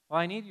Well,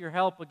 I need your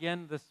help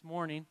again this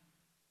morning.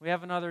 We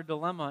have another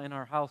dilemma in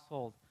our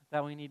household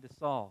that we need to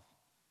solve.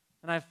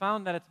 And I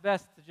found that it's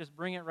best to just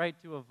bring it right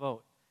to a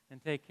vote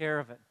and take care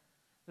of it.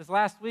 This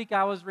last week,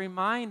 I was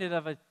reminded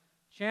of a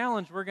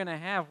challenge we're going to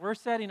have. We're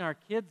setting our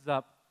kids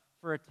up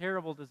for a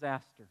terrible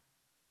disaster.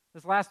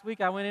 This last week,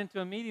 I went into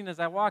a meeting. As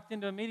I walked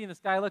into a meeting, this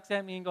guy looks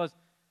at me and goes,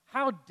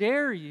 "How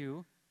dare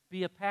you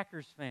be a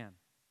Packers fan?"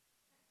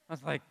 I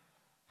was like,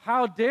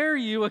 "How dare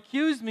you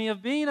accuse me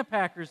of being a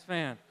Packers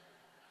fan?"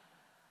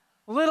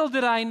 Little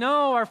did I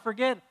know or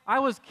forget, I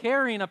was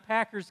carrying a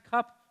Packers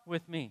cup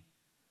with me.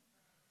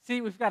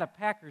 See, we've got a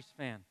Packers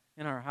fan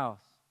in our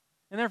house.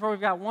 And therefore,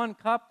 we've got one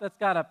cup that's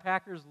got a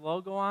Packers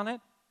logo on it.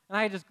 And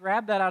I just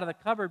grabbed that out of the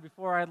cupboard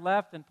before I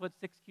left and put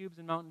 6 cubes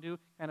in Mountain Dew,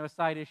 kind of a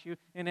side issue,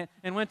 in it,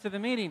 and went to the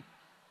meeting.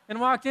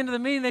 And walked into the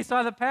meeting, they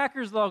saw the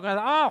Packers logo. And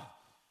I thought, oh,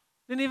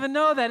 didn't even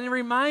know that. And it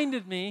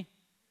reminded me,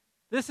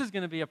 this is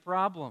going to be a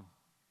problem.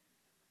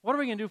 What are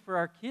we going to do for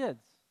our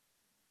kids?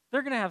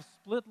 They're going to have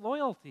split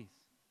loyalties.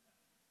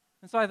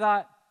 And so I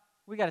thought,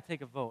 we got to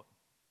take a vote.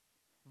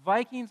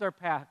 Vikings or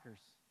Packers?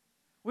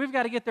 We've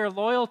got to get their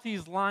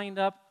loyalties lined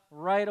up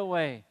right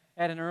away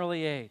at an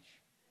early age.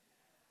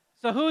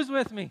 So who's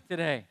with me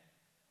today?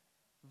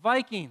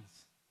 Vikings.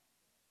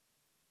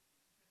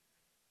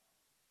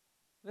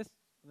 This is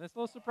a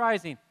little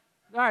surprising.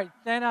 All right,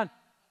 stand on.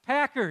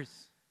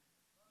 Packers.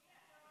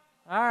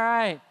 All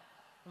right.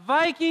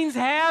 Vikings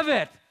have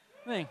it.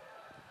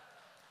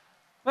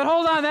 But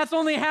hold on, that's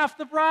only half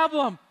the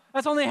problem.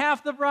 That's only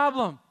half the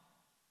problem.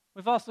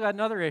 We've also got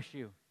another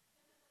issue.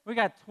 We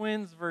got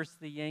Twins versus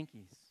the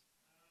Yankees.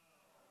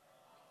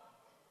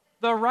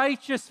 The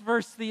righteous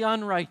versus the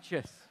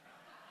unrighteous.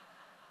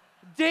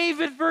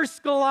 David versus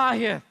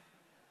Goliath.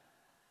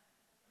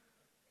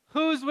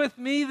 Who's with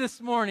me this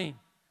morning?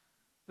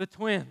 The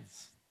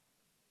Twins.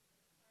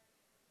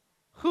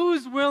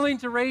 Who's willing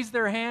to raise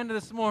their hand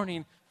this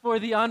morning for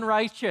the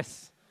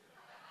unrighteous?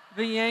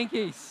 The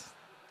Yankees.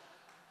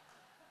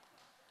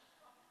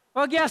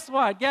 Well, guess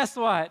what? Guess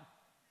what?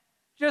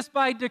 Just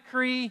by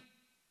decree,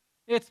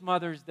 it's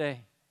Mother's Day.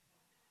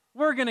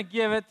 We're going to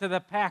give it to the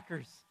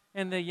Packers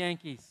and the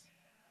Yankees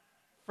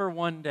for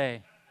one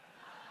day.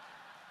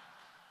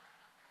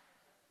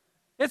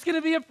 It's going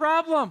to be a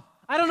problem.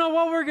 I don't know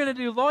what we're going to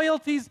do.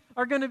 Loyalties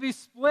are going to be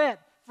split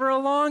for a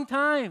long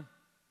time.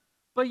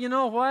 But you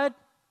know what?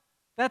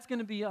 That's going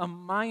to be a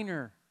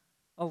minor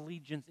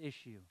allegiance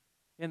issue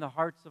in the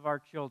hearts of our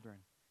children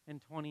in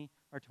 20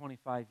 or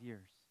 25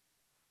 years.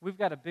 We've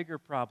got a bigger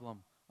problem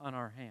on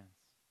our hands.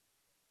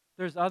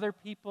 There's other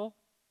people.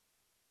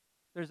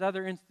 There's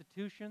other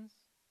institutions.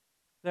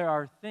 There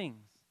are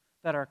things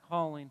that are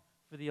calling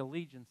for the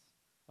allegiance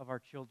of our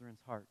children's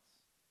hearts.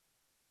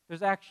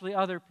 There's actually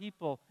other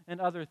people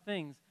and other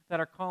things that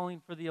are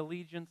calling for the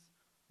allegiance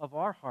of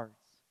our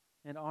hearts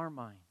and our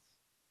minds.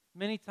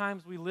 Many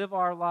times we live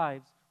our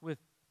lives with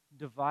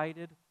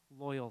divided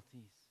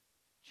loyalties,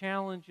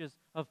 challenges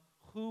of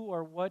who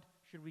or what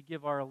should we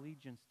give our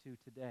allegiance to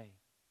today.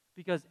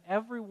 Because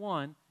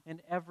everyone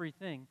and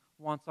everything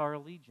wants our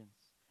allegiance.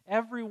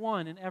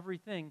 Everyone and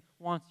everything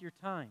wants your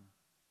time.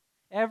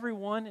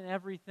 Everyone and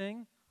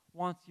everything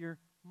wants your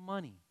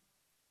money.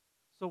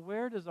 So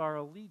where does our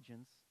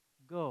allegiance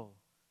go?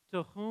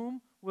 To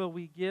whom will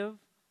we give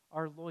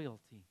our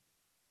loyalty?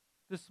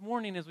 This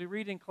morning, as we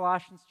read in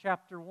Colossians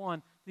chapter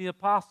 1, the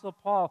Apostle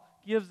Paul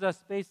gives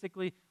us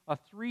basically a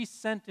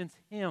 3-sentence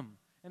hymn.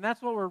 And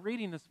that's what we're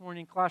reading this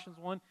morning. Colossians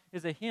 1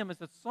 is a hymn.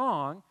 It's a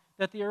song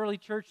that the early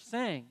church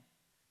sang.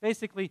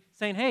 Basically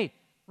saying, hey,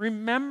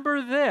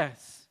 remember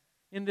this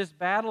in this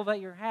battle that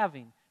you're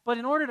having. But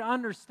in order to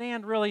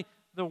understand really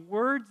the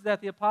words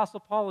that the Apostle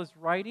Paul is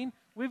writing,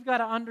 we've got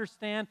to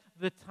understand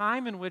the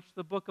time in which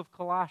the book of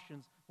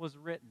Colossians was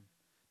written.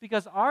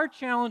 Because our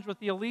challenge with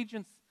the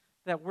allegiance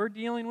that we're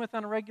dealing with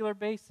on a regular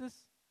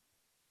basis,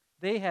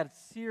 they had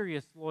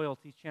serious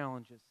loyalty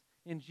challenges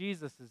in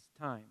Jesus'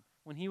 time,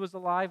 when he was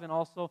alive and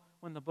also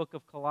when the book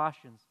of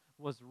Colossians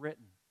was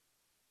written.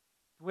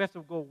 We have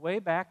to go way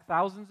back,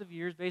 thousands of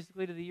years,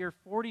 basically to the year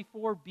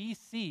 44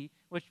 BC,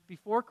 which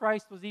before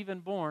Christ was even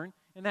born.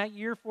 In that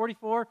year, 40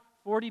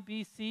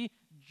 BC,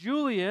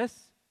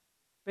 Julius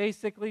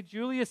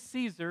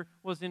Caesar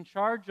was in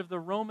charge of the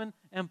Roman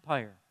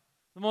Empire.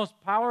 The most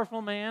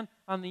powerful man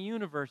on the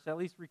universe, at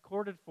least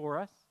recorded for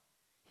us.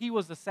 He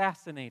was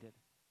assassinated.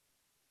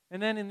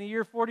 And then in the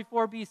year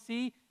 44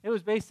 BC, it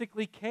was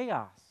basically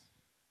chaos.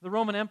 The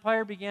Roman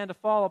Empire began to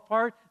fall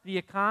apart. The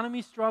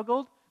economy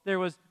struggled. There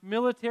was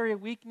military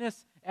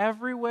weakness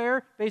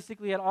everywhere,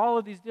 basically at all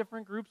of these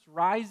different groups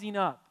rising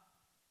up.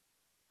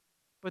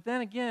 But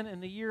then again, in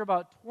the year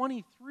about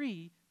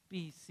 23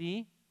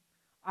 BC,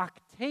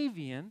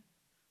 Octavian,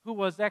 who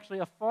was actually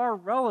a far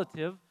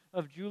relative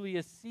of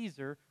Julius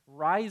Caesar,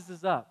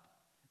 rises up.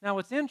 Now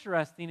what's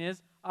interesting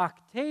is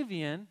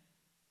Octavian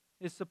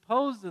is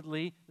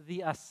supposedly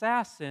the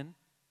assassin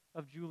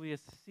of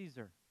Julius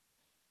Caesar.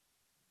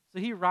 So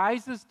he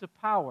rises to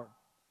power.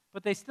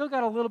 But they still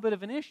got a little bit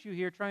of an issue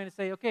here trying to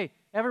say, okay,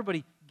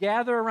 everybody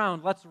gather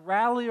around. Let's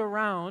rally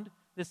around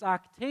this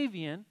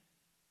Octavian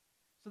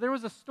So there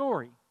was a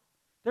story.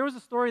 There was a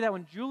story that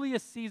when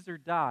Julius Caesar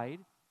died,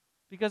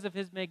 because of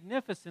his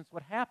magnificence,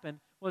 what happened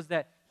was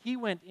that he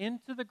went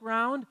into the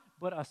ground,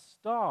 but a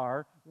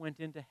star went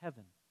into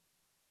heaven.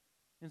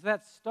 And so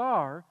that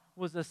star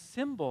was a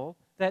symbol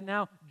that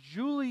now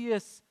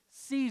Julius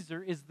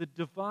Caesar is the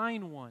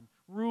divine one,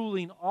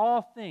 ruling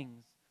all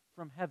things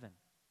from heaven.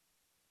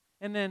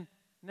 And then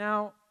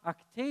now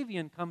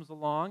Octavian comes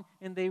along,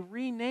 and they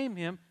rename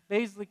him,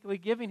 basically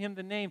giving him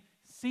the name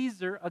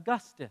Caesar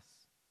Augustus,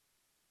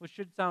 which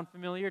should sound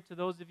familiar to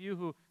those of you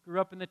who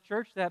grew up in the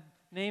church. That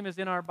name is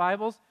in our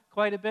Bibles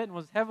quite a bit and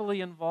was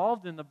heavily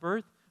involved in the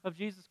birth of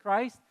Jesus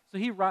Christ. So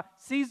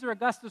Caesar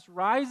Augustus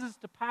rises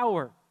to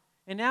power,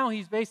 and now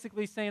he's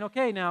basically saying,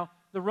 okay, now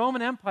the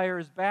Roman Empire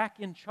is back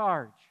in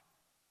charge.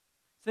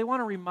 So they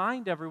want to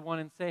remind everyone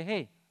and say,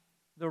 hey,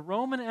 the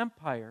Roman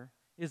Empire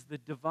is the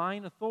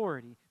divine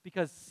authority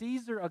because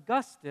Caesar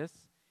Augustus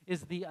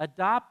is the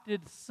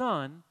adopted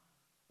son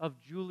of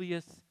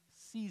Julius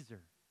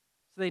Caesar.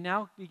 So they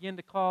now begin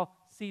to call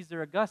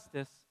Caesar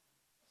Augustus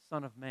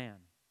Son of Man,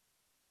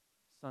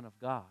 Son of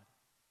God.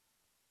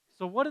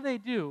 So what do they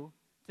do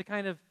to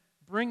kind of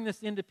bring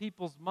this into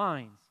people's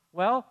minds?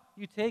 Well,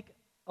 you take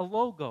a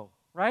logo,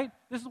 right?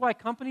 This is why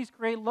companies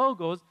create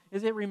logos,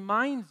 is it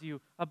reminds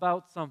you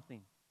about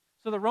something.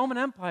 So the Roman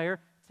Empire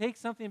takes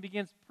something and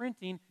begins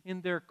printing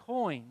in their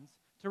coins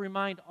to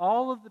remind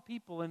all of the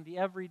people in the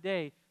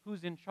everyday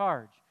who's in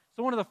charge.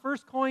 So one of the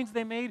first coins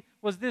they made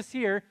was this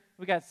here.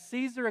 We got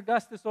Caesar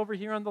Augustus over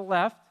here on the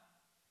left.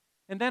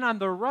 And then on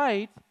the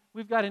right,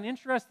 we've got an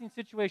interesting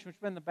situation, which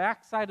is on the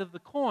back side of the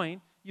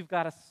coin, you've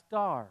got a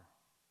star.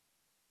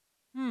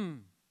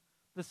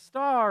 The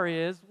star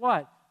is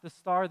what? The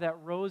star that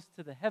rose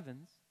to the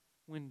heavens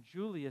when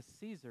Julius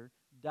Caesar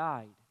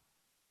died.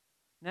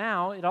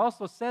 Now, it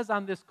also says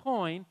on this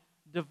coin,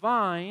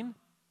 divine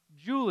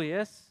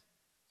Julius.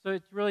 So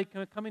it's really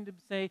coming to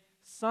say,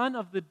 son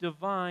of the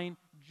divine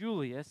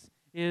Julius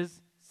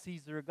is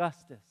Caesar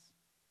Augustus.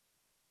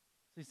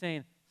 So he's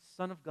saying,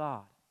 Son of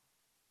God.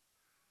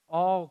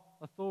 All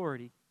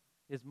authority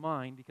is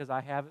mine because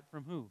I have it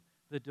from who?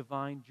 The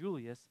divine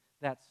Julius.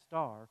 That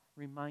star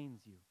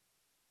reminds you.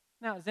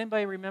 Now, does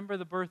anybody remember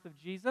the birth of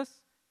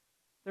Jesus?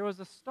 There was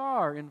a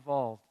star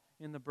involved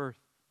in the birth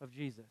of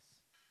Jesus.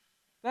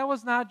 That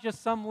was not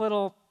just some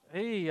little,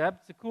 hey,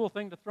 that's a cool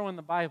thing to throw in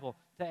the Bible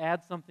to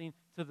add something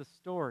to the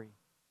story.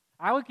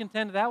 I would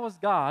contend that was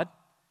God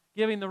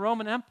giving the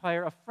Roman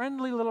Empire a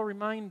friendly little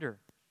reminder.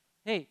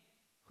 Hey,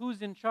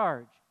 who's in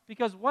charge?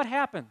 Because what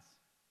happens?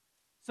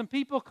 Some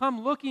people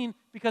come looking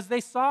because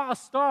they saw a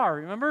star,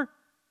 remember?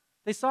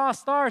 They saw a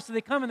star, so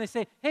they come and they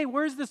say, hey,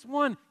 where's this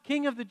one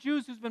king of the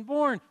Jews who's been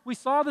born? We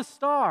saw the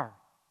star.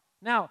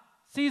 Now,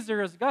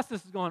 Caesar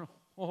Augustus is going,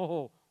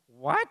 oh,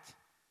 what?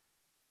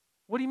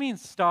 What do you mean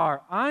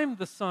star? I'm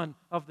the son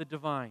of the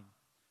divine.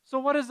 So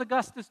what does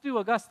Augustus do?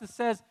 Augustus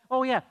says,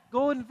 oh yeah,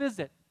 go and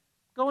visit.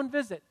 Go and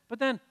visit. But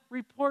then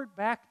report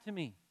back to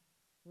me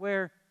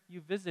where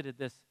you visited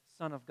this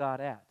Son of God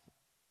at.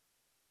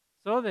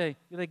 So they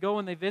go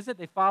and they visit.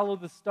 They follow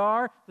the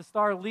star. The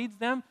star leads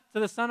them to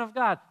the Son of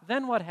God.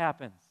 Then what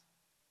happens?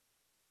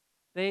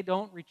 They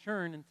don't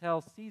return and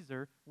tell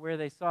Caesar where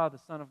they saw the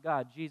Son of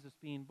God, Jesus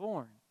being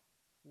born.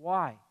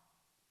 Why?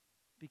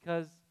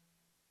 Because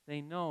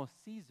they know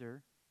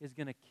Caesar is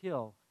going to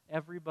kill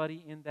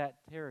everybody in that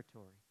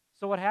territory.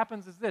 So what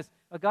happens is this.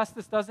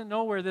 Augustus doesn't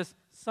know where this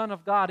Son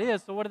of God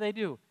is, so what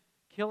do?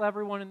 Kill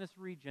everyone in this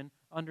region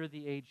under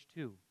the age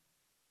 2.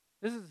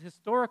 This is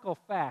historical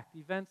fact,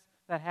 events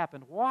that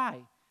happened.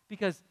 Why?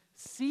 Because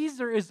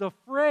Caesar is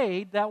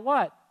afraid that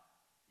what?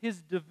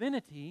 His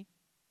divinity,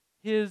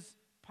 his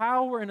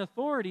power and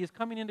authority is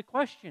coming into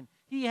question.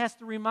 He has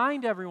to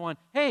remind everyone,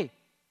 hey,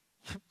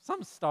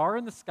 some star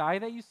in the sky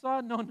that you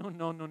saw? No.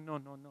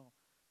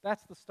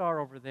 That's the star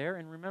over there,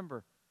 and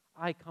remember,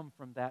 I come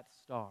from that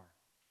star.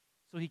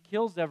 So he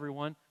kills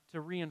everyone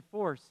to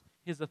reinforce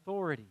his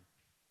authority.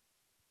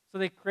 So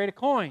they create a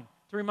coin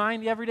to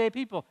remind the everyday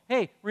people,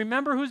 hey,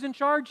 remember who's in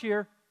charge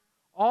here.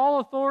 All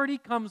authority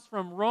comes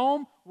from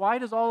Rome. Why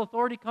does all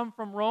authority come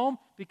from Rome?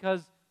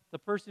 Because the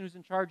person who's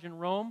in charge in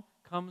Rome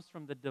comes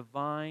from the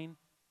divine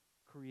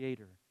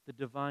creator, the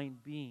divine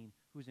being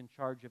who's in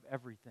charge of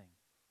everything.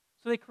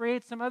 So they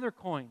create some other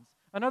coins.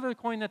 Another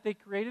coin that they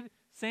created,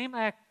 same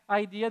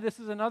idea. This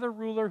is another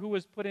ruler who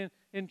was put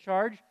in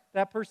charge.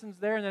 That person's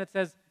there, and then it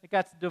says, it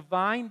got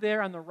divine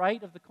there on the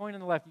right of the coin on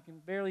the left. You can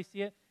barely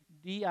see it.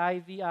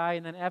 D-I-V-I,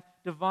 and then F,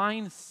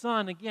 divine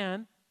son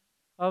again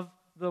of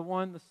the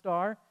one, the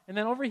star. And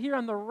then over here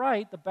on the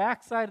right, the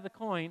back side of the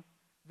coin,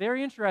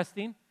 very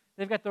interesting.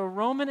 They've got the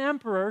Roman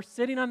emperor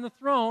sitting on the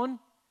throne,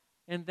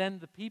 and then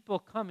the people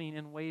coming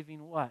and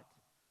waving what?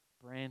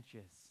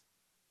 Branches.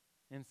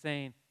 And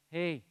saying,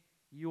 hey,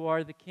 you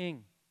are the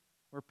king.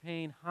 We're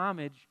paying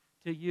homage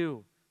to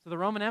you. So the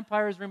Roman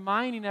Empire is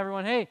reminding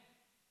everyone, hey,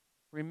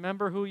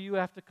 remember who you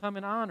have to come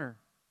and honor.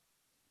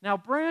 Now,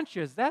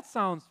 branches, that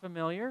sounds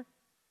familiar.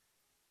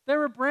 There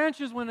were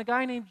branches when a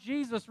guy named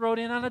Jesus rode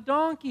in on a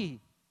donkey.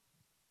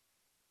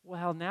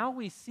 Well, now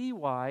we see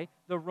why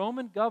the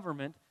Roman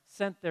government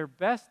sent their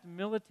best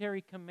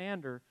military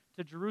commander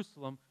to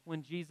Jerusalem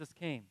when Jesus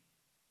came.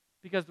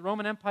 Because the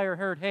Roman Empire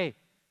heard, hey,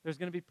 there's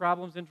going to be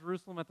problems in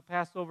Jerusalem at the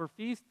Passover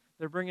feast.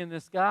 They're bringing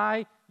this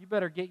guy. You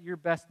better get your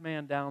best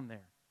man down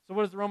there. So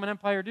what does the Roman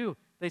Empire do?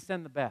 They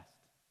send the best.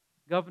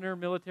 Governor,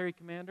 military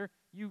commander,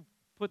 you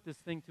put this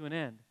thing to an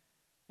end.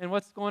 And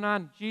what's going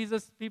on?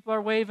 Jesus, people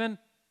are waving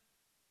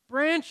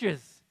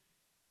branches.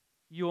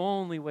 You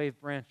only wave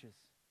branches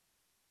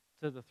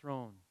to the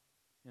throne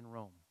in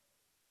Rome.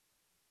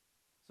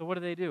 So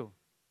what do?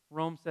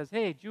 Rome says,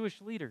 hey,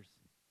 Jewish leaders,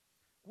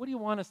 what do you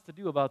want us to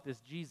do about this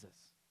Jesus?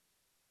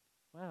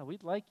 Well,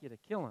 we'd like you to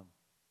kill him.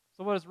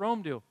 So what does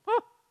Rome do?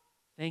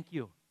 Thank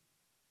you.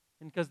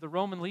 And because the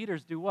Roman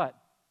leaders do what?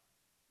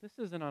 This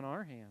isn't on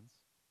our hands.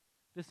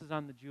 This is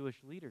on the Jewish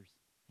leaders'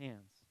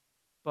 hands.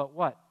 But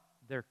what?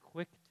 They're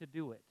quick to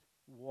do it.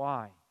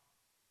 Why?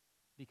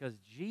 Because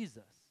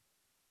Jesus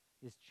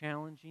is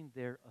challenging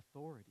their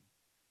authority.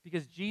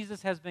 Because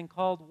Jesus has been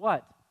called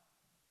what?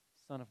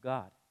 Son of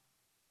God.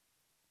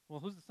 Well,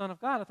 who's the Son of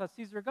God? I thought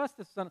Caesar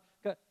Augustus, Son of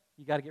God.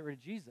 You got to get rid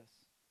of Jesus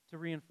to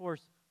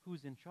reinforce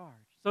who's in charge.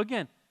 So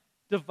again,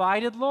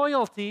 divided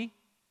loyalty.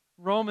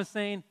 Rome is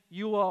saying,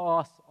 you owe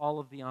us all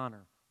of the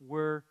honor.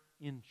 We're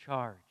in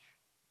charge.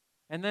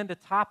 And then to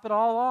top it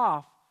all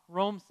off,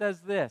 Rome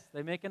says this.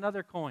 They make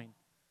another coin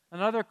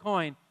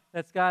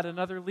that's got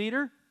another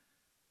leader.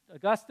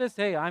 Augustus,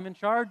 hey, I'm in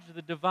charge,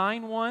 the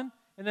divine one.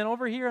 And then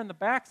over here on the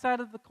back side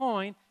of the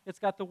coin, it's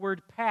got the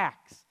word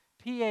pax,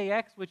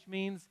 P-A-X, which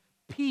means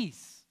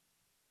peace.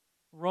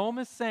 Rome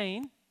is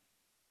saying,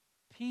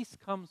 peace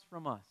comes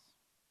from us.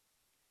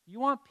 You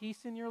want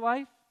peace in your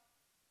life,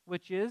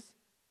 which is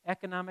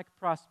economic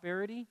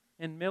prosperity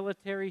and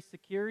military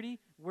security?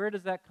 Where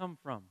does that come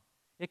from?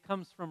 It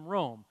comes from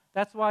Rome.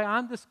 That's why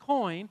on this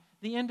coin,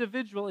 the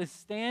individual is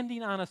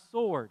standing on a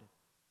sword.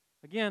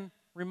 Again,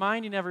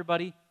 reminding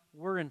everybody,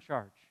 we're in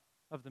charge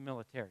of the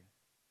military.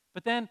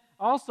 But then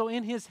also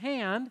in his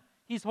hand,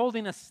 he's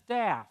holding a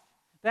staff.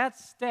 That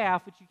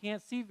staff, which you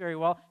can't see very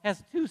well,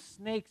 has two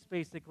snakes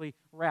basically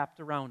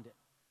wrapped around it.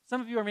 Some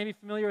of you are maybe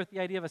familiar with the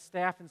idea of a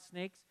staff and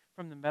snakes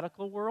from the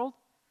medical world.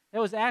 It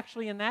was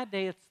actually in that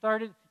day, it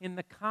started in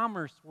the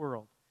commerce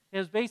world. It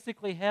was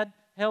basically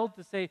held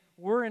to say,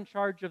 we're in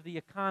charge of the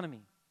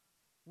economy.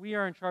 We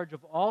are in charge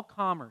of all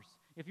commerce.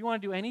 If you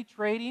want to do any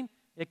trading,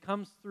 it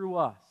comes through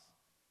us.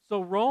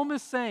 So Rome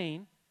is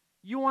saying,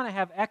 you want to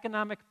have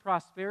economic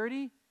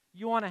prosperity,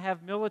 you want to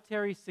have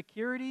military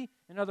security,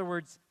 in other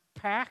words,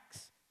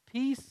 pax,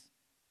 peace,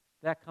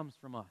 that comes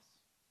from us.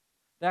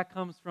 That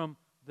comes from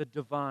the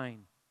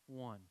divine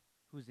one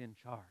who's in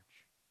charge.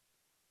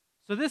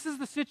 So this is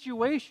the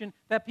situation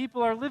that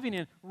people are living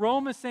in.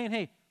 Rome is saying,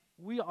 hey,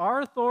 our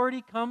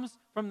authority comes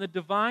from the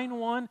divine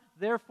one,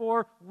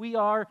 therefore we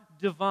are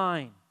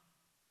divine.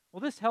 Well,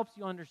 this helps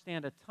you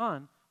understand a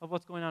ton of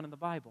what's going on in the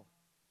Bible.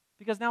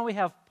 Because now we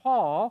have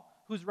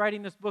Paul, who's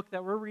writing this book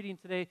that we're reading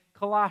today,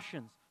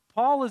 Colossians.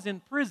 Paul is in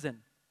prison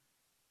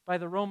by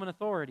the Roman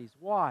authorities.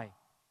 Why?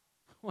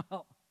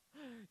 Well,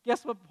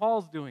 guess what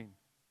Paul's doing?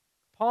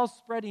 Paul's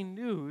spreading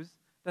news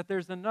that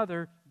there's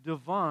another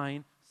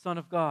divine Son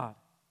of God.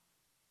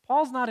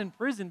 Paul's not in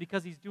prison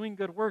because he's doing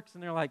good works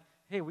and they're like,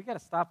 hey, we got to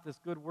stop this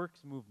good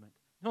works movement.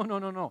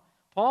 No.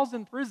 Paul's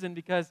in prison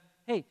because,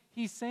 hey,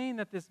 he's saying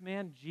that this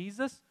man,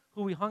 Jesus,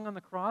 who he hung on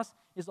the cross,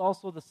 is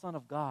also the Son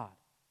of God.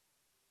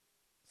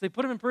 So they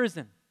put him in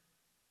prison.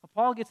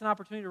 Paul gets an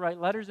opportunity to write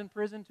letters in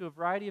prison to a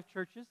variety of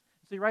churches.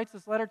 So he writes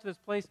this letter to this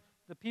place,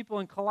 the people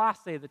in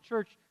Colossae, the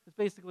church is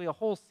basically a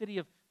whole city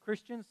of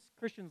Christians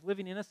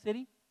living in a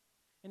city.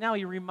 And now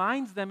he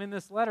reminds them in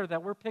this letter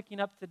that we're picking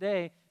up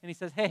today, and he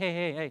says,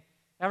 hey,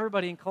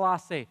 everybody in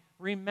Colossae,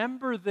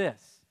 remember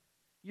this.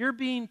 You're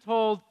being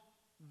told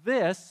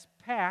this,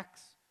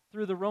 pax,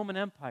 through the Roman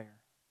Empire.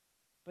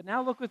 But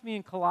now look with me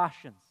in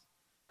Colossians.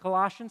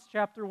 Colossians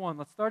chapter 1.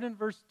 Let's start in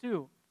verse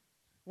 2.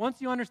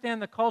 Once you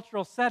understand the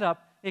cultural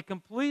setup, it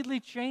completely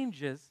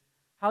changes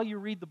how you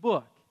read the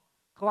book.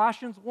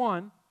 Colossians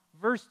 1,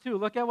 verse 2.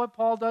 Look at what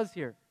Paul does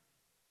here.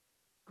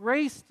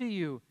 Grace to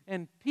you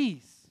and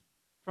peace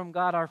from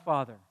God our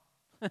Father.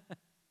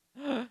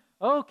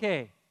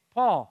 Okay,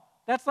 Paul,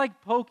 that's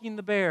like poking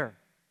the bear.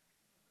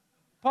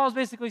 Paul's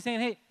basically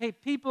saying, hey,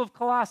 people of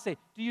Colossae,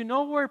 do you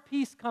know where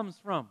peace comes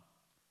from?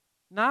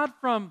 Not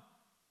from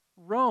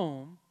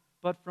Rome,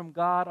 but from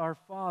God our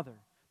Father.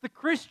 The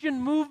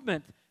Christian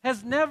movement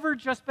has never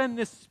just been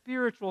this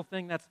spiritual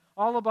thing that's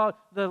all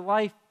about the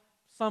life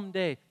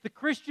someday. The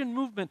Christian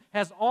movement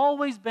has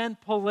always been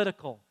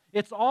political.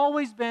 It's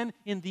always been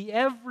in the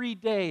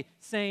everyday,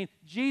 saying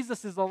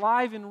Jesus is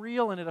alive and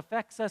real and it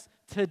affects us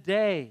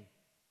today.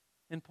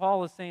 And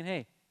Paul is saying,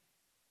 hey,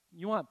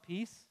 you want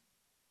peace?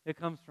 It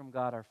comes from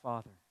God our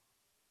Father.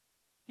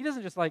 He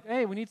doesn't just like,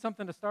 hey, we need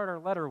something to start our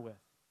letter with.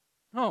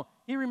 No,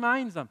 he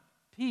reminds them,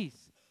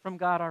 peace from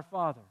God our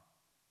Father.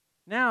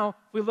 Now,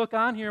 if we look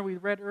on here, we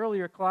read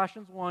earlier,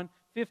 Colossians 1,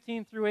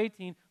 15 through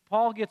 18,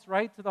 Paul gets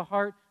right to the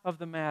heart of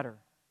the matter.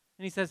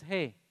 And he says,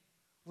 hey,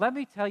 let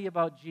me tell you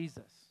about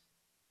Jesus.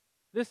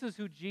 This is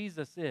who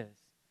Jesus is.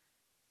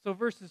 So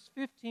verses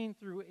 15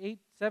 through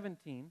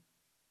 17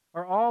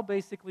 are all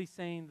basically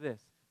saying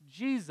this: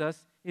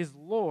 Jesus is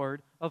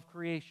Lord of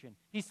creation.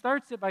 He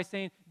starts it by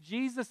saying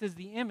Jesus is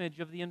the image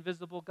of the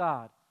invisible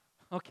God.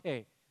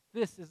 Okay,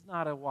 this is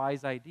not a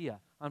wise idea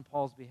on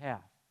Paul's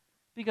behalf.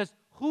 Because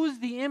who's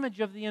the image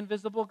of the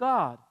invisible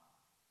God?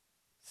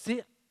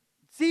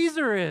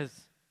 Caesar is.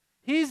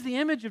 He's the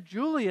image of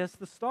Julius,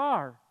 the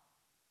star.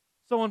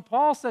 So when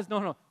Paul says,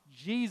 no,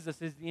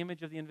 Jesus is the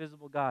image of the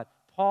invisible God,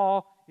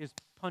 Paul is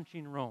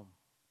punching Rome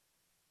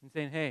and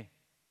saying, hey,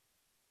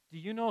 do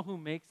you know who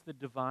makes the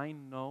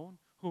divine known,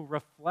 who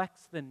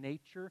reflects the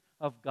nature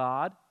of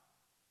God?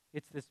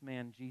 It's this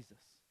man, Jesus.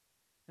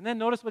 And then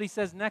notice what he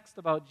says next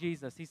about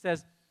Jesus. He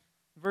says,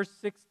 verse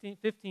 15,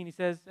 he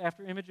says,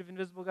 after image of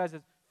invisible God, he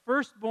says,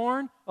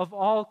 firstborn of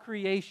all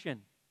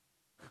creation.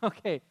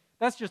 Okay,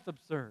 that's just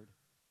absurd.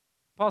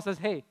 Paul says,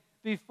 hey,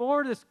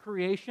 before this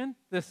creation,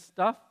 this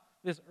stuff,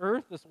 this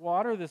earth, this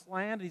water, this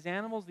land, these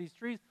animals, these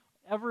trees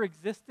ever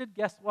existed,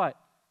 guess what?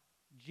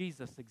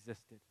 Jesus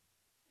existed.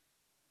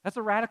 That's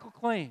a radical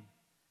claim.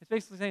 It's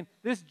basically saying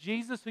this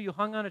Jesus who you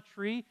hung on a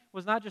tree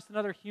was not just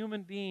another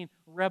human being,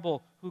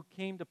 rebel, who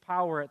came to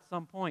power at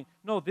some point.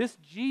 No, this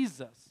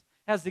Jesus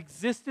has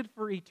existed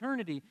for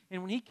eternity.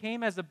 And when he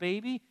came as a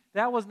baby,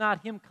 that was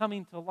not him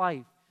coming to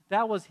life.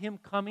 That was him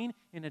coming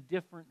in a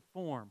different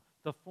form,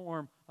 the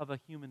form of a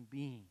human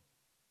being.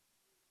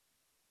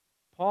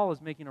 Paul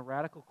is making a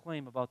radical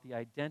claim about the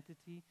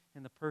identity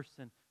and the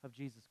person of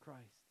Jesus Christ.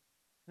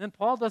 And then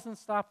Paul doesn't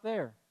stop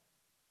there.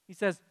 He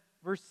says,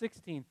 verse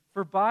 16,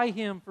 for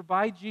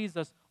by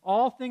Jesus,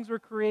 all things were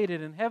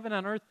created in heaven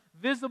and earth,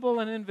 visible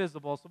and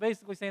invisible. So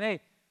basically saying, hey,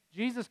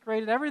 Jesus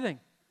created everything.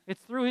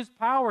 It's through his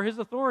power, his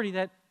authority,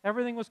 that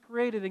everything was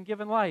created and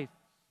given life.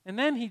 And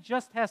then he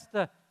just has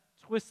to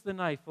twist the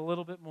knife a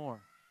little bit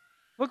more.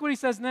 Look what he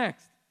says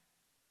next.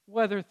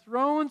 Whether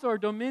thrones or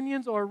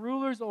dominions or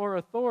rulers or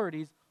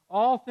authorities,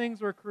 all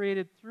things were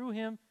created through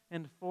him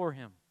and for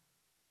him.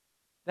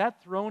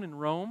 That throne in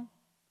Rome,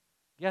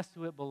 guess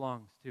who it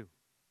belongs to?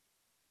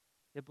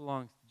 It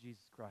belongs to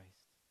Jesus Christ.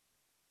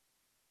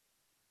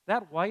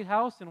 That White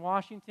House in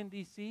Washington,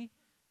 D.C.,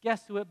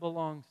 guess who it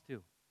belongs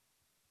to?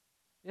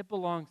 It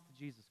belongs to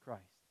Jesus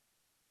Christ.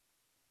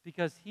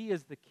 Because he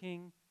is the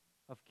King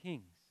of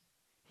kings.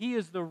 He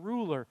is the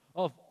ruler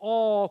of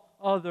all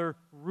other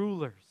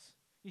rulers.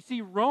 You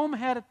see, Rome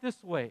had it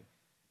this way.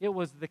 It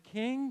was the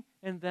king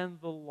and then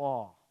the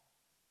law.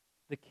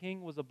 The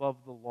king was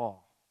above the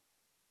law.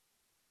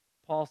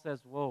 Paul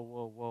says,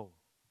 whoa.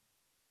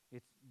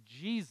 It's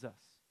Jesus,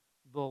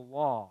 the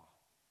law,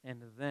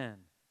 and then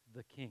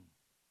the king.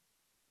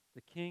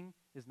 The king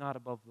is not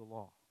above the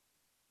law.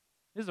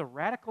 This is a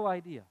radical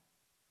idea.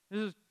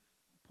 This is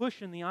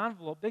pushing the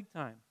envelope big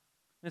time.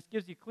 This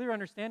gives you clear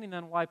understanding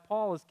on why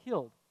Paul is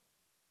killed.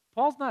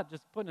 Paul's not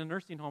just put in a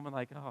nursing home and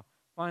like, oh,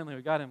 finally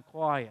we got him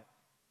quiet.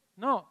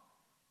 No,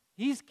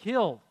 he's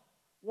killed.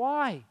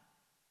 Why?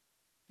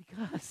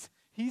 Because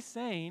he's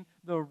saying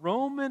the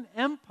Roman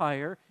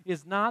Empire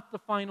is not the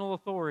final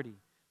authority,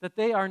 that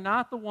they are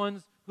not the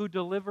ones who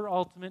deliver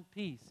ultimate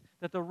peace,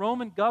 that the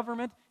Roman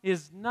government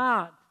is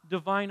not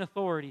divine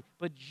authority,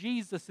 but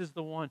Jesus is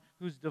the one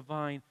who's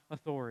divine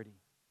authority.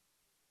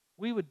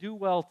 We would do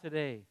well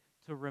today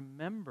to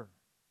remember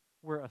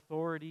where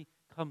authority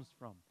comes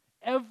from.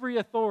 Every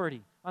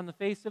authority on the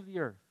face of the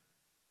earth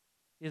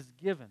is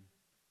given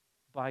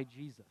by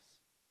Jesus.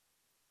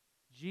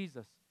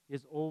 Jesus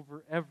is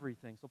over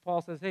everything. So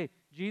Paul says, hey,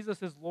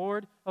 Jesus is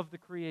Lord of the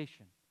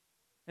creation.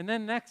 And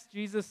then next,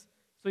 Jesus,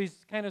 so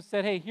he's kind of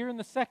said, hey, here in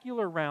the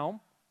secular realm,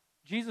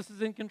 Jesus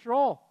is in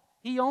control.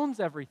 He owns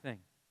everything.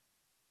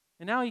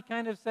 And now he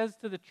kind of says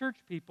to the church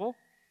people,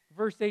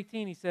 verse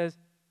 18, he says,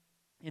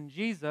 and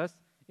Jesus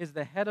is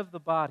the head of the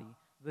body,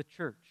 the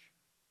church.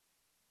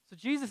 So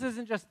Jesus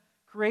isn't just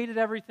created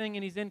everything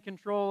and he's in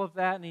control of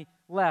that and he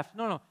left.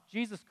 No.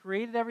 Jesus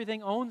created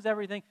everything, owns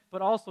everything,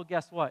 but also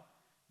guess what?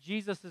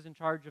 Jesus is in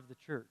charge of the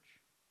church.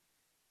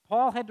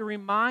 Paul had to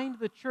remind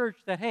the church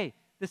that, hey,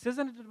 this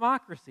isn't a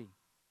democracy.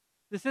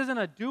 This isn't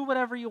a do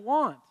whatever you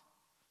want.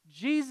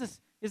 Jesus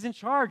is in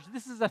charge.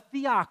 This is a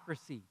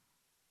theocracy.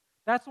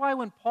 That's why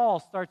when Paul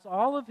starts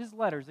all of his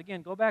letters,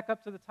 again, go back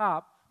up to the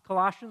top,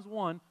 Colossians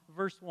 1,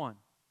 verse 1.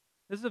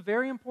 This is a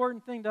very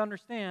important thing to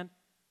understand.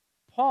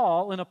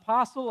 Paul, an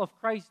apostle of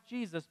Christ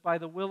Jesus by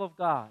the will of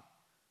God.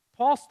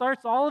 Paul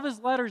starts all of his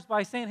letters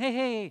by saying,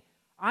 hey,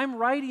 I'm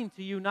writing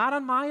to you not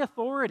on my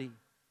authority,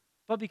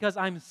 but because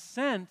I'm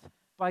sent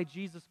by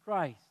Jesus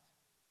Christ,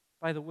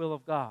 by the will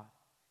of God.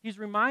 He's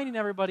reminding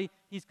everybody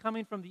he's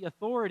coming from the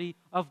authority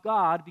of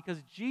God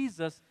because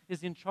Jesus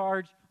is in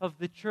charge of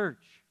the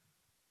church.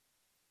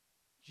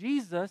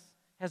 Jesus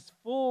has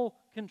full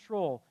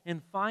control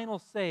and final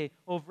say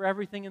over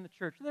everything in the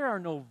church. There are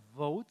no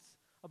votes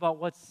about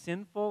what's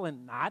sinful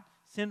and not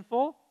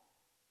sinful.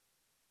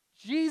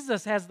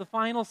 Jesus has the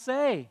final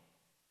say.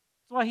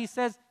 That's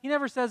why he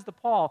never says to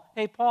Paul,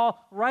 hey,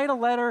 Paul, write a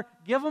letter,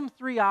 give them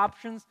 3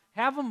 options,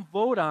 have them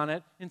vote on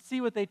it, and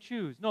see what they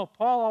choose. No,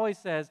 Paul always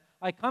says,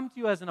 I come to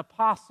you as an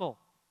apostle.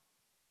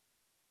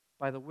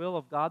 by the will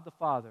of God the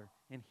Father,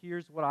 and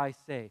here's what I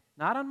say.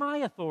 Not on my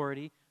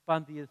authority, but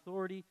on the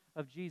authority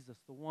of Jesus,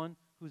 the one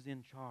who's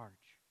in charge.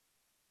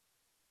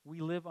 We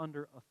live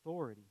under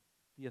authority,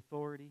 the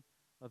authority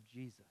of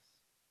Jesus.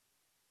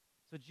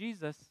 So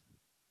Jesus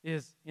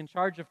is in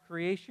charge of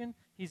creation.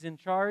 He's in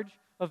charge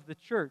of the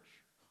church.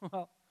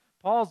 Well,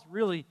 Paul's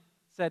really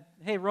said,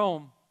 hey,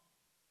 Rome,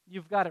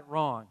 you've got it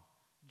wrong.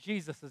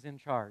 Jesus is in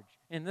charge.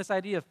 And this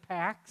idea of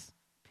pax,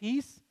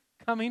 peace,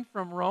 coming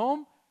from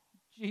Rome,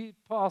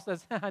 Paul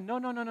says,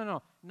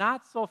 no,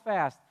 not so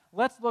fast.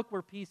 Let's look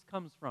where peace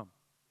comes from.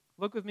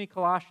 Look with me,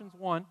 Colossians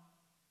 1,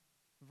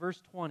 verse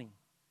 20.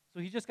 So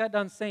he just got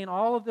done saying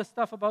all of this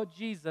stuff about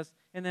Jesus,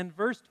 and then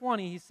verse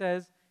 20 he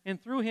says,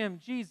 and through him,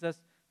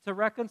 Jesus, to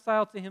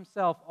reconcile to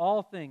himself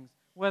all things,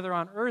 whether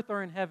on earth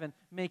or in heaven,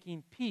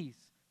 making peace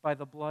by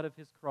the blood of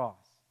his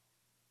cross.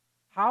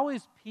 How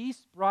is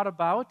peace brought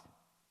about?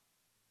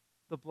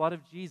 The blood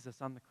of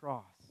Jesus on the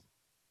cross.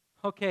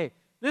 Okay,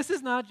 this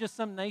is not just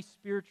some nice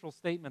spiritual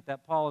statement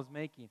that Paul is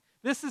making.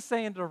 This is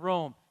saying to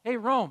Rome, hey,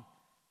 Rome,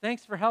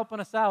 thanks for helping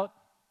us out.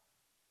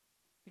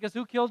 Because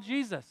who killed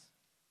Jesus?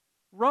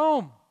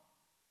 Rome.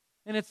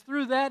 And it's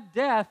through that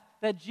death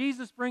that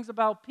Jesus brings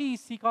about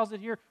peace. He calls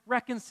it here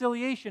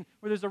reconciliation,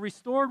 where there's a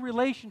restored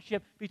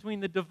relationship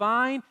between the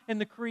divine and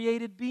the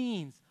created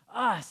beings,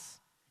 us.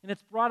 And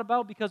it's brought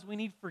about because we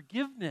need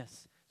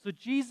forgiveness. So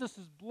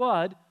Jesus'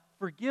 blood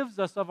forgives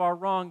us of our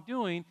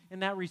wrongdoing,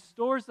 and that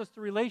restores us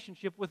to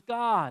relationship with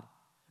God.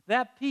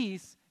 That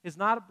peace is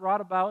not brought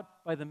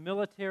about by the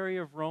military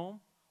of Rome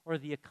or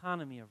the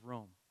economy of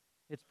Rome.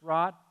 It's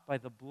brought by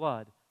the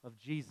blood of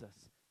Jesus,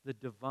 the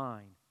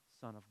divine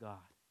Son of God.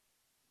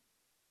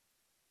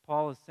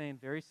 Paul is saying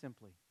very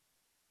simply,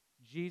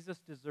 Jesus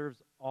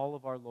deserves all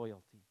of our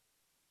loyalty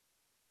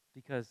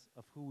because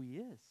of who he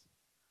is.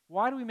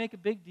 Why do we make a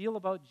big deal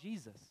about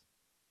Jesus?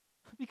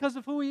 Because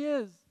of who he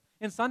is.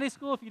 In Sunday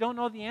school, if you don't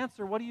know the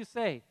answer, what do you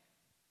say?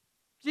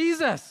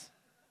 Jesus.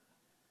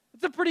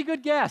 It's a pretty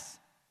good guess.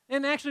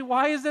 And actually,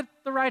 why is it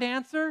the right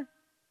answer?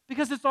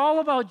 Because it's all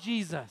about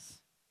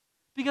Jesus.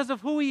 Because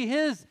of who he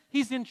is.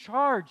 He's in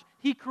charge.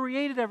 He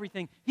created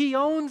everything. He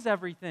owns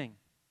everything.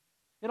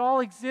 It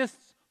all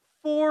exists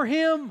for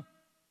him.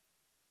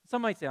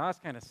 Some might say, oh, that's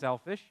kind of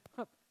selfish.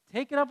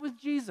 Take it up with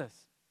Jesus.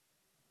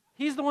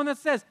 He's the one that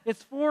says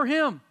it's for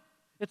him.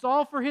 It's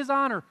all for his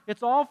honor.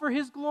 It's all for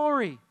his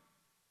glory.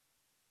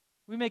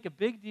 We make a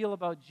big deal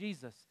about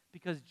Jesus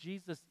because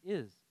Jesus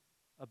is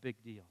a big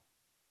deal.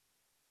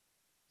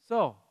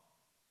 So,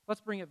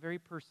 let's bring it very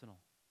personal.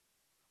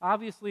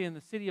 Obviously, in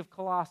the city of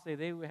Colossae,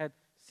 they had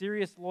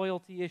serious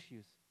loyalty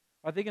issues.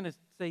 Are they going to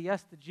say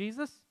yes to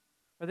Jesus?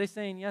 Are they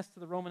saying yes to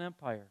the Roman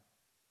Empire?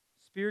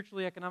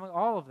 Spiritually, economically,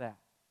 all of that.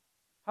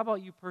 How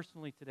about you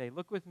personally today?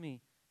 Look with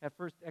me at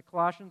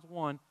Colossians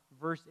 1,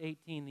 verse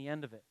 18, the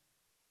end of it.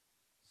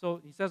 So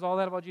he says all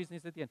that about Jesus, and he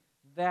says at the end,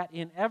 that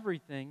in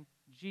everything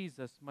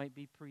Jesus might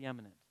be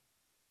preeminent.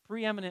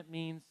 Preeminent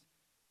means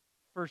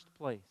first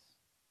place.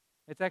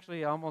 It's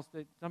actually almost,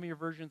 some of your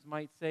versions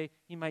might say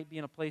he might be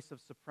in a place of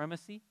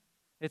supremacy.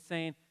 It's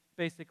saying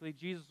basically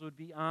Jesus would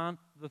be on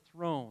the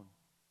throne,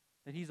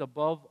 that he's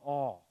above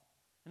all.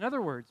 In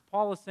other words,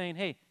 Paul is saying,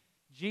 hey,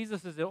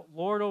 Jesus is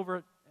Lord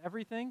over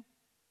everything,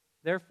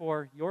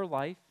 therefore your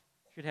life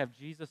should have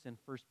Jesus in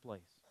first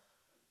place.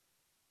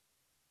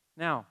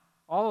 Now,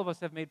 all of us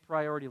have made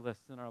priority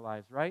lists in our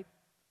lives, right?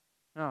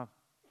 Now,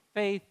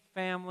 faith,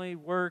 family,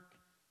 work,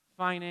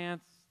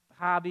 finance,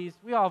 hobbies,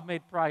 we all have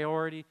made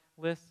priority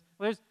lists.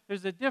 Well,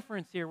 there's a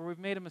difference here where we've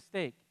made a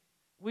mistake.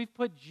 We've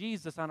put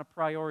Jesus on a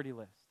priority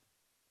list.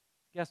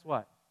 Guess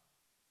what?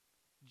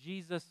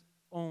 Jesus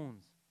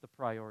owns the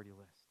priority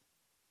list.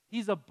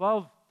 He's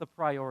above the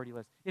priority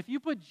list. If you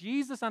put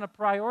Jesus on a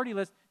priority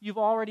list, you've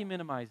already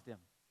minimized him.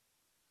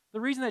 The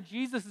reason that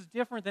Jesus is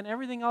different than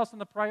everything else on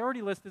the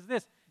priority list is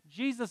this.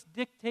 Jesus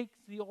dictates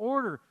the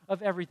order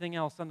of everything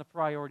else on the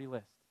priority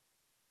list.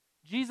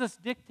 Jesus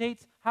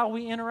dictates how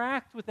we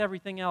interact with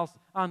everything else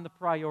on the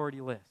priority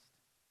list.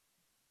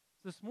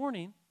 This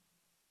morning,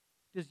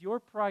 does your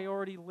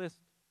priority list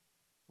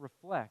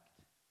reflect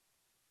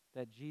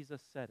that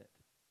Jesus said it?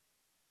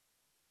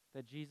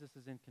 That Jesus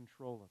is in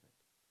control of it?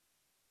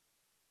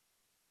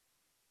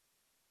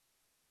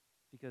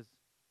 Because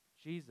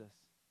Jesus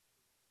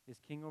is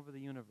king over the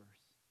universe,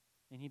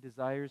 and he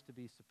desires to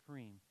be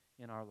supreme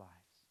in our lives.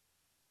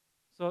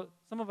 So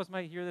some of us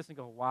might hear this and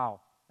go,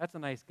 wow, that's a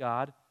nice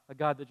God, a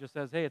God that just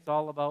says, hey, it's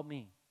all about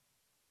me.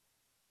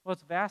 Well,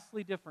 it's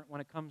vastly different when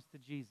it comes to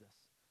Jesus.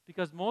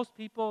 Because most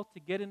people, to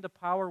get into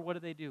power,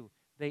 what do?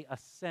 They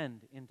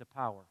ascend into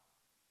power.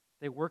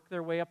 They work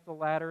their way up the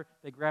ladder,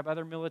 they grab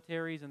other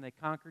militaries, and they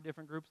conquer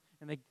different groups,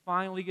 and they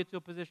finally get to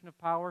a position of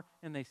power,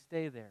 and they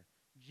stay there.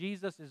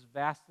 Jesus is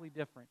vastly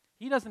different.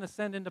 He doesn't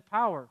ascend into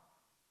power.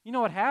 You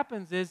know what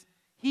happens is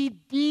he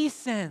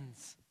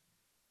descends.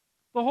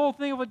 The whole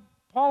thing of what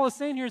Paul is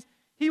saying here is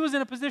he was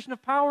in a position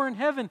of power in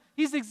heaven.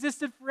 He's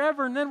existed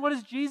forever. And then what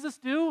does Jesus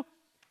do?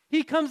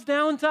 He comes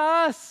down to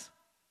us.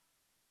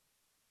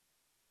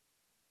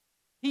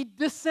 He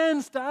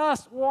descends to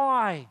us.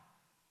 Why?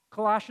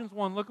 Colossians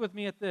 1, look with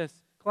me at this.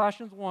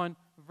 Colossians 1,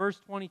 verse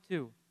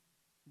 22.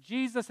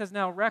 Jesus has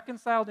now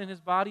reconciled in his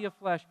body of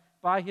flesh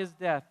by his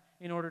death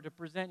in order to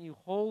present you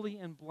holy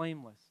and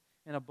blameless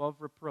and above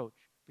reproach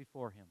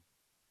before him.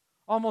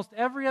 Almost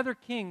every other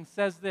king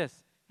says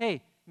this,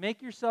 hey,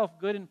 make yourself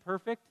good and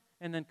perfect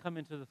and then come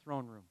into the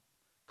throne room.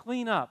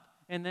 Clean up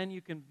and then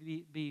you can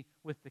be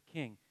with the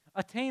king.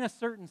 Attain a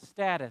certain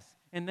status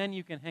and then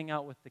you can hang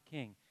out with the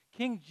king.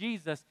 King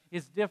Jesus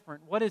is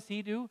different. What does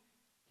he do?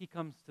 He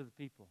comes to the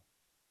people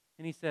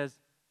and he says,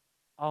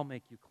 I'll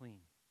make you clean.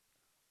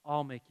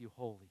 I'll make you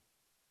holy.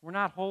 We're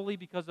not holy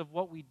because of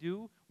what we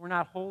do. We're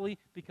not holy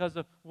because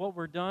of what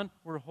we're done.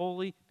 We're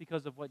holy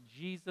because of what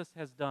Jesus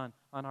has done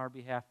on our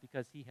behalf,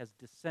 because he has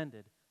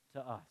descended to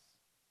us.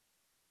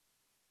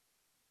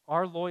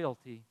 Our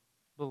loyalty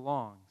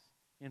belongs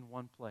in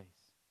one place,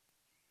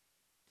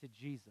 to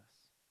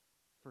Jesus,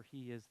 for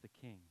he is the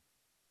king.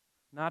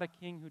 Not a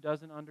king who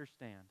doesn't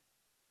understand,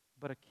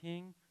 but a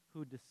king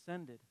who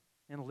descended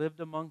and lived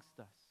amongst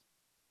us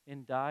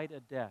and died a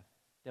death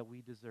that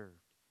we deserved,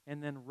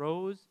 and then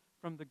rose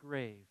from the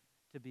grave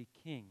to be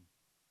king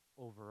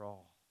over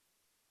all.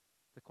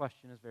 The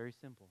question is very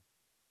simple.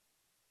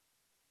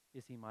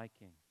 Is he my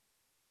king?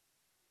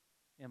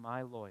 Am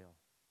I loyal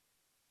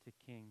to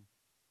King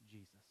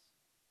Jesus?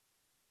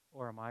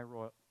 Or am I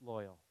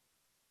loyal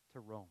to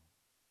Rome?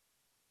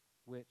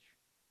 Which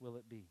will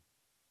it be?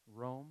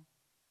 Rome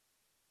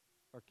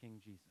or King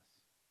Jesus?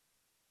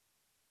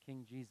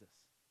 King Jesus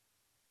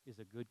is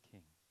a good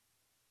king.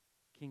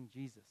 King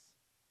Jesus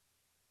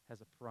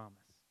has a promise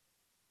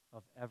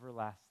of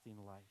everlasting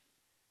life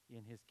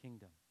in his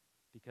kingdom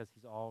because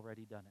he's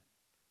already done it.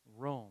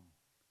 Rome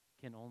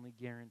can only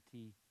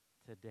guarantee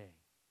today.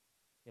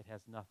 It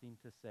has nothing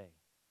to say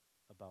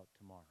about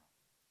tomorrow.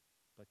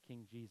 But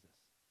King Jesus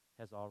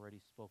has already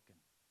spoken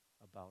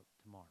about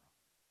tomorrow.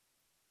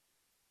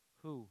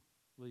 Who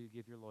will you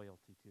give your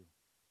loyalty to?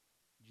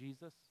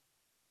 Jesus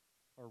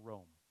or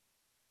Rome?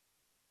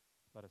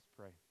 Let us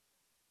pray.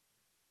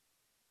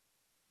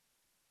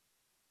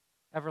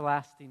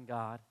 Everlasting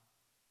God,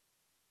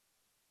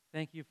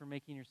 thank you for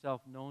making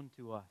yourself known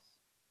to us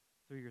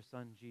through your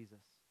Son,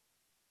 Jesus.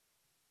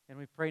 And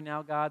we pray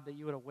now, God, that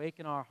you would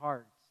awaken our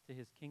hearts to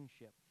his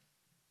kingship.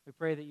 We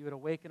pray that you would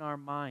awaken our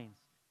minds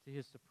to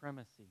his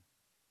supremacy.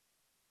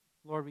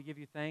 Lord, we give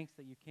you thanks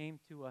that you came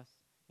to us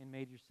and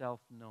made yourself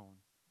known.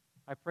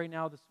 I pray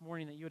now this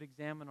morning that you would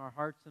examine our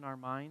hearts and our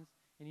minds,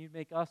 and you'd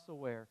make us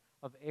aware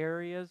of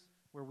areas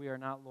where we are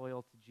not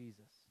loyal to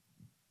Jesus.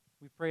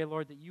 We pray,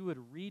 Lord, that you would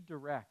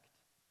redirect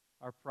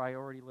our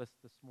priority list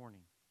this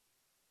morning.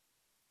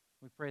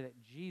 We pray that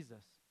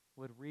Jesus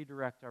would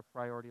redirect our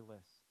priority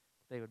list,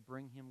 that they would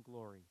bring him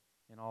glory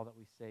in all that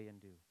we say and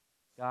do.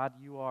 God,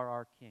 you are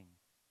our King,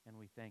 and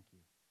we thank you.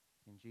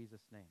 In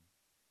Jesus' name,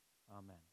 amen.